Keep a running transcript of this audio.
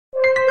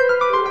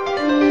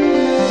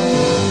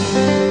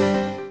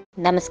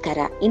ನಮಸ್ಕಾರ.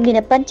 ಇಂದಿನ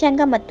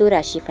ಪಂಚಾಂಗ ಮತ್ತು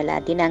ರಾಶಿಫಲ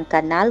ದಿನಾಂಕ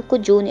 4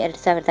 ಜೂನ್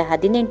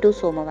 2018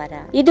 ಸೋಮವಾರ.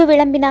 ಇದು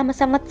ವಿಳಂಬಿನಾಮ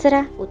ಸಂವತ್ಸರ,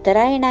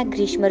 ಉತ್ತರಾಯಣ,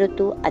 ಗ್ರೀಷ್ಮ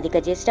ಋತು, ಅಧಿಕ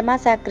ಜ್ಯೇಷ್ಠ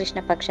ಮಾಸ, ಕೃಷ್ಣ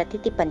ಪಕ್ಷ,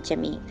 ತಿಥಿ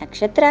ಪಂಚಮಿ,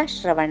 ನಕ್ಷತ್ರ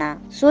ಶ್ರವಣ.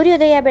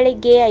 ಸೂರ್ಯೋದಯ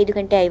ಬೆಳಿಗ್ಗೆ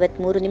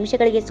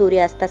 5:53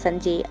 ಸೂರ್ಯಾಸ್ತ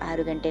ಸಂಜೆ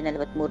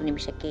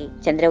 6:43.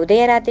 ಚಂದ್ರ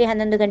ಉದಯ ರಾತ್ರಿ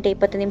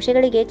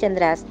 11:20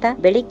 ಚಂದ್ರಾಸ್ತ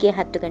ಬೆಳಿಗ್ಗೆ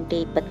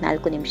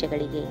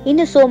 10:24.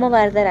 ಇನ್ನು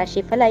ಸೋಮವಾರದ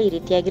ರಾಶಿಫಲ ಈ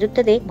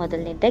ರೀತಿಯಾಗಿರುತ್ತದೆ.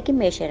 ಮೊದಲನೇದಾಗಿ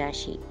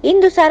ಮೇಷರಾಶಿ.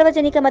 ಇಂದು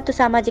ಸಾರ್ವಜನಿಕ ಮತ್ತು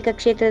ಸಾಮಾಜಿಕ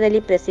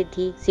ಕ್ಷೇತ್ರದಲ್ಲಿ ಪ್ರಸಿದ್ಧಿ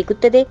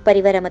ಸಿಗುತ್ತದೆ.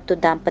 ಪರಿವಾರ ಮತ್ತು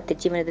ದಾಂಪತ್ಯ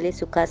ಜೀವನದಲ್ಲಿ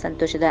ಸುಖ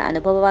ಸಂತೋಷದ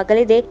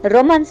ಅನುಭವವಾಗಲಿದೆ.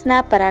 ರೊಮ್ಯಾನ್ಸ್ ನ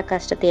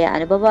ಪರಾಕಾಷ್ಠತೆಯ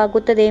ಅನುಭವ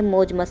ಆಗುತ್ತದೆ.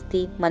 ಮೋಜ್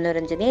ಮಸ್ತಿ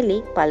ಮನೋರಂಜನೆಯಲ್ಲಿ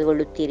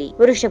ಪಾಲ್ಗೊಳ್ಳುತ್ತೀರಿ.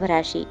 ವೃಷಭ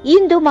ರಾಶಿ.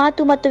 ಇಂದು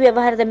ಮಾತು ಮತ್ತು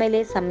ವ್ಯವಹಾರದ ಮೇಲೆ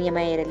ಸಂಯಮ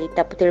ಇರಲಿ.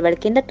 ತಪ್ಪು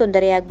ತಿಳುವಳಿಕೆಯಿಂದ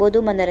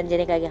ತೊಂದರೆಯಾಗಬಹುದು.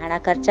 ಮನೋರಂಜನೆಗಾಗಿ ಹಣ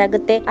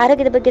ಖರ್ಚಾಗುತ್ತೆ.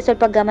 ಆರೋಗ್ಯದ ಬಗ್ಗೆ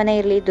ಸ್ವಲ್ಪ ಗಮನ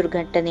ಇರಲಿ.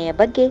 ದುರ್ಘಟನೆಯ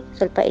ಬಗ್ಗೆ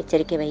ಸ್ವಲ್ಪ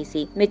ಎಚ್ಚರಿಕೆ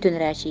ವಹಿಸಿ. ಮಿಥುನ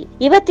ರಾಶಿ.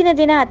 ಇವತ್ತಿನ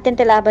ದಿನ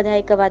ಅತ್ಯಂತ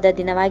ಲಾಭದಾಯಕವಾದ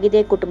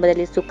ದಿನವಾಗಿದೆ.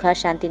 ಕುಟುಂಬದಲ್ಲಿ ಸುಖ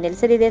ಶಾಂತಿ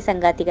ನೆಲೆಸಲಿದೆ.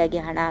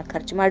 ಸಂಗಾತಿಗಾಗಿ ಹಣ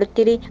ಖರ್ಚು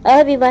ಮಾಡುತ್ತೀರಿ.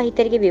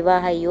 ಅವಿವಾಹಿತರಿಗೆ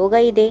ವಿವಾಹ ಯೋಗ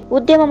ಇದೆ.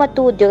 ಉದ್ಯಮ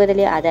ಮತ್ತು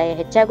ಉದ್ಯೋಗದಲ್ಲಿ ಆದಾಯ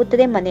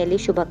ಹೆಚ್ಚಾಗುತ್ತದೆ. ಮನೆಯಲ್ಲಿ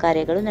ಶುಭ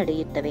ಕಾರ್ಯಗಳು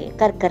ನಡೆಯುತ್ತವೆ.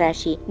 ಕರ್ಕ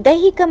ರಾಶಿ.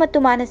 ದೈಹಿಕ ಮತ್ತು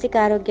ಮಾನಸಿಕ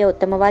ಆರೋಗ್ಯ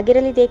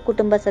ಉತ್ತಮವಾಗಿರಲಿದೆ.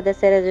 ಕುಟುಂಬ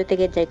ಸದಸ್ಯರ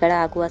ಜೊತೆಗೆ ಜಗಳ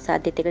ಆಗುವ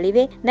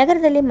ಸಾಧ್ಯತೆಗಳಿವೆ.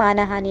 ನಗರದಲ್ಲಿ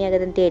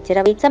ಮಾನಹಾನಿಯಾಗದಂತೆ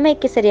ಎಚ್ಚರವಹಿಸಿ.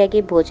 ಸಮಯಕ್ಕೆ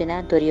ಸರಿಯಾಗಿ ಭೋಜನ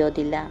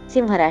ದೊರೆಯೋದಿಲ್ಲ.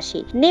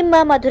 ಸಿಂಹರಾಶಿ. ನಿಮ್ಮ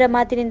ಮಧುರ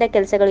ಮಾತಿನಿಂದ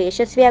ಕೆಲಸಗಳು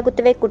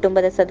ಯಶಸ್ವಿಯಾಗುತ್ತವೆ.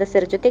 ಕುಟುಂಬದ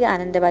ಸದಸ್ಯರ ಜೊತೆಗೆ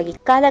ಆನಂದವಾಗಿ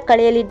ಕಾಲ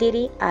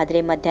ಕಳೆಯಲಿದ್ದೀರಿ.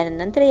 ಆದರೆ ಮಧ್ಯಾಹ್ನ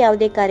ನಂತರ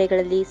ಯಾವುದೇ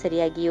ಕಾರ್ಯಗಳಲ್ಲಿ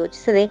ಸರಿಯಾಗಿ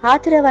ಯೋಚಿಸದೆ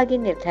ಆತುರವಾಗಿ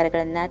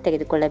ನಿರ್ಧಾರಗಳನ್ನ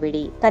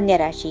ತೆಗೆದುಕೊಳ್ಳಬೇಡಿ. ಕನ್ಯಾ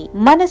ರಾಶಿ.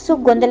 ಮನಸ್ಸು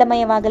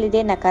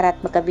ಗೊಂದಲಮಯವಾಗಲಿದೆ.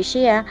 ನಕಾರಾತ್ಮಕ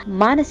ವಿಷಯ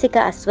ಮಾನಸಿಕ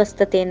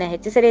ಅಸ್ವಸ್ಥತೆಯನ್ನು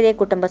ಹೆಚ್ಚಿಸಲಿದೆ.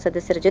 ಕುಟುಂಬ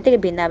ಸದಸ್ಯರ ಜೊತೆಗೆ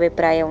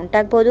ಭಿನ್ನಾಭಿಪ್ರಾಯ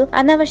ಉಂಟಾಗಬಹುದು.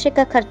 ಅನಾವಶ್ಯಕ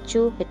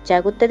ಖರ್ಚು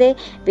ಹೆಚ್ಚಾಗುತ್ತದೆ.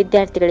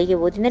 ವಿದ್ಯಾರ್ಥಿಗಳಿಗೆ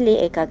ಓದಿನಲ್ಲಿ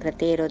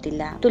ಏಕಾಗ್ರತೆ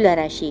ಇರೋದಿಲ್ಲ.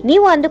 ತುಲಾರಾಶಿ.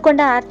 ನೀವು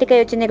ಅಂದುಕೊಂಡ ಆರ್ಥಿಕ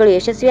ಯೋಚನೆಗಳು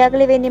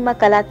ಯಶಸ್ವಿಯಾಗಲಿವೆ. ನಿಮ್ಮ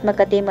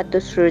ಕಲಾತ್ಮಕತೆ ಮತ್ತು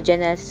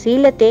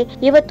ಸೃಜನಶೀಲತೆ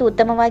ಇವತ್ತು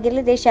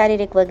ಉತ್ತಮವಾಗಿರಲಿದೆ.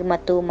 ಶಾರೀರಿಕವಾಗಿ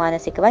ಮತ್ತು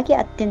ಮಾನಸಿಕವಾಗಿ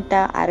ಅತ್ಯಂತ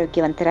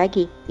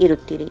ಆರೋಗ್ಯವಂತರಾಗಿ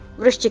ಇರುತ್ತೀರಿ.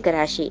 ವೃಶ್ಚಿಕ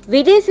ರಾಶಿ.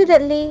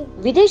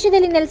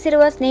 ವಿದೇಶದಲ್ಲಿ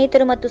ನೆಲೆಸಿರುವ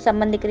ಸ್ನೇಹಿತರು ಮತ್ತು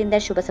ಸಂಬಂಧಿಕರಿಂದ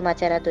ಶುಭ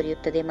ಸಮಾಚಾರ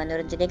ದೊರೆಯುತ್ತದೆ.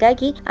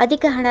 ಮನೋರಂಜನೆಗಾಗಿ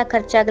ಅಧಿಕ ಹಣ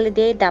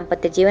ಖರ್ಚಾಗಲಿದೆ.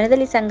 ದಾಂಪತ್ಯ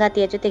ಜೀವನದಲ್ಲಿ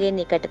ಸಂಗಾತಿಯ ಜೊತೆಗೆ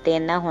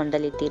ನಿಕಟತೆಯನ್ನ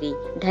ಹೊಂದಲಿದ್ದೀರಿ.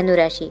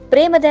 ಧನುರಾಶಿ.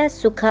 ಪ್ರೇಮದ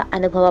ಸುಖ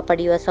ಅನುಭವ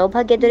ಪಡೆಯುವ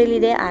ಸೌಭಾಗ್ಯ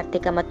ದೊರೆಯಲಿದೆ.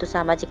 ಆರ್ಥಿಕ ಮತ್ತು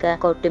ಸಾಮಾಜಿಕ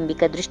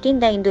ಕೌಟುಂಬಿಕ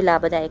ದೃಷ್ಟಿಯಿಂದ ಇಂದು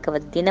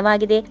ಲಾಭದಾಯಕವಾದ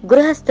ದಿನವಾಗಿದೆ.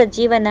 ಗೃಹಸ್ಥ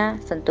ಜೀವನ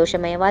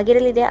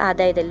ಸಂತೋಷಮಯವಾಗಿರಲಿದೆ.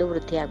 ಆದಾಯದಲ್ಲೂ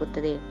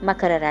ವೃದ್ಧಿಯಾಗುತ್ತದೆ.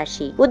 ಮಕರ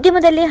ರಾಶಿ.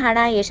 ಉದ್ಯಮದಲ್ಲಿ ಹಣ,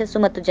 ಯಶಸ್ಸು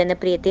ಮತ್ತು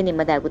ಜನಪ್ರಿಯತೆ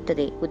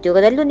ನಿಮ್ಮದಾಗುತ್ತದೆ.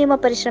 ಉದ್ಯೋಗದಲ್ಲೂ ನಿಮ್ಮ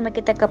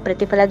ಪರಿಶ್ರಮಕ್ಕೆ ತಕ್ಕ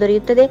ಪ್ರತಿಫಲ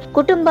ದೊರೆಯುತ್ತದೆ.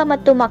 ಕುಟುಂಬ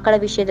ಮತ್ತು ಮಕ್ಕಳ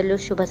ವಿಷಯದಲ್ಲೂ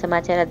ಶುಭ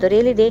ಸಮಾಚಾರ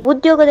ದೊರೆಯಲಿದೆ.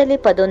 ಉದ್ಯೋಗದಲ್ಲಿ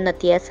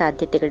ಪದೋನ್ನತಿಯ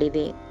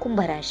ಸಾಧ್ಯತೆಗಳಿವೆ.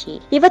 ಕುಂಭರಾಶಿ.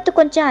 ಇವತ್ತು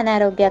ಕೊಂಚ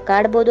ಅನಾರೋಗ್ಯ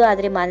ಕಾಡಬಹುದು.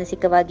 ಆದರೆ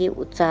ಮಾನಸಿಕವಾಗಿ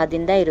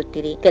ಉತ್ಸಾಹದಿಂದ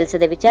ಇರುತ್ತೀರಿ.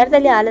 ಕೆಲಸದ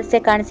ವಿಚಾರದಲ್ಲಿ ಆಲಸ್ಯ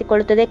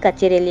ಕಾಣಿಸಿಕೊಳ್ಳುತ್ತದೆ.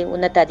 ಕಚೇರಿಯಲ್ಲಿ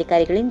ಉನ್ನತ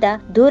ಅಧಿಕಾರಿಗಳಿಂದ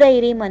ದೂರ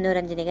ಇರಿ.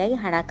 ಮನೋರಂಜನೆಗಾಗಿ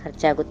ಹಣ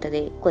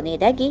ಖರ್ಚಾಗುತ್ತದೆ.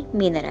 ಕೊನೆಯದಾಗಿ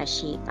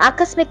ಮೀನರಾಶಿ.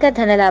 ಆಕಸ್ಮಿಕ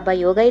ಧನಲಾಭ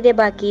ಯೋಗ ಇದೆ.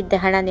 ಬಾಕಿ ಇದ್ದ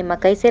ಹಣ ನಿಮ್ಮ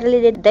ಕೈ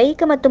ಸೇರಲಿದೆ.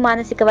 ದೈಹಿಕ ಮತ್ತು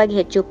ಮಾನಸಿಕವಾಗಿ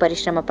ಹೆಚ್ಚು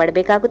ಪರಿಶ್ರಮ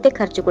ಪಡಬೇಕಾಗುತ್ತೆ.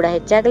 ಖರ್ಚು ಕೂಡ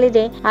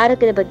ಹೆಚ್ಚಾಗಲಿದೆ.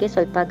 ಆರೋಗ್ಯದ ಬಗ್ಗೆ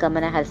ಸ್ವಲ್ಪ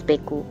ಗಮನ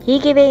ಹರಿಸಬೇಕು.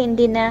 ಹೀಗಿವೆ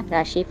ಇಂದಿನ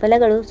ರಾಶಿ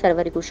ಫಲಗಳು.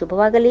 ಸರ್ವರಿಗೂ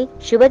ಶುಭವಾಗಲಿ.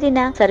 ಶುಭ ದಿನ.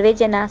 ಸರ್ವೇ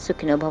ಜನ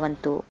ಸುಖಿನೋ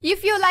ಭವಂತು.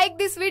 If you like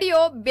this video,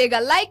 ಬೇಗ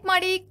ಲೈಕ್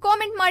ಮಾಡಿ,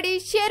 ಕಾಮೆಂಟ್ ಮಾಡಿ,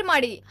 ಶೇರ್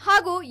ಮಾಡಿ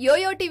ಹಾಗೂ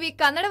ಯೋಯೋ ಟಿವಿ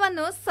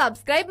ಕನ್ನಡವನ್ನು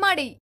ಸಬ್ಸ್ಕ್ರೈಬ್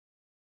ಮಾಡಿ.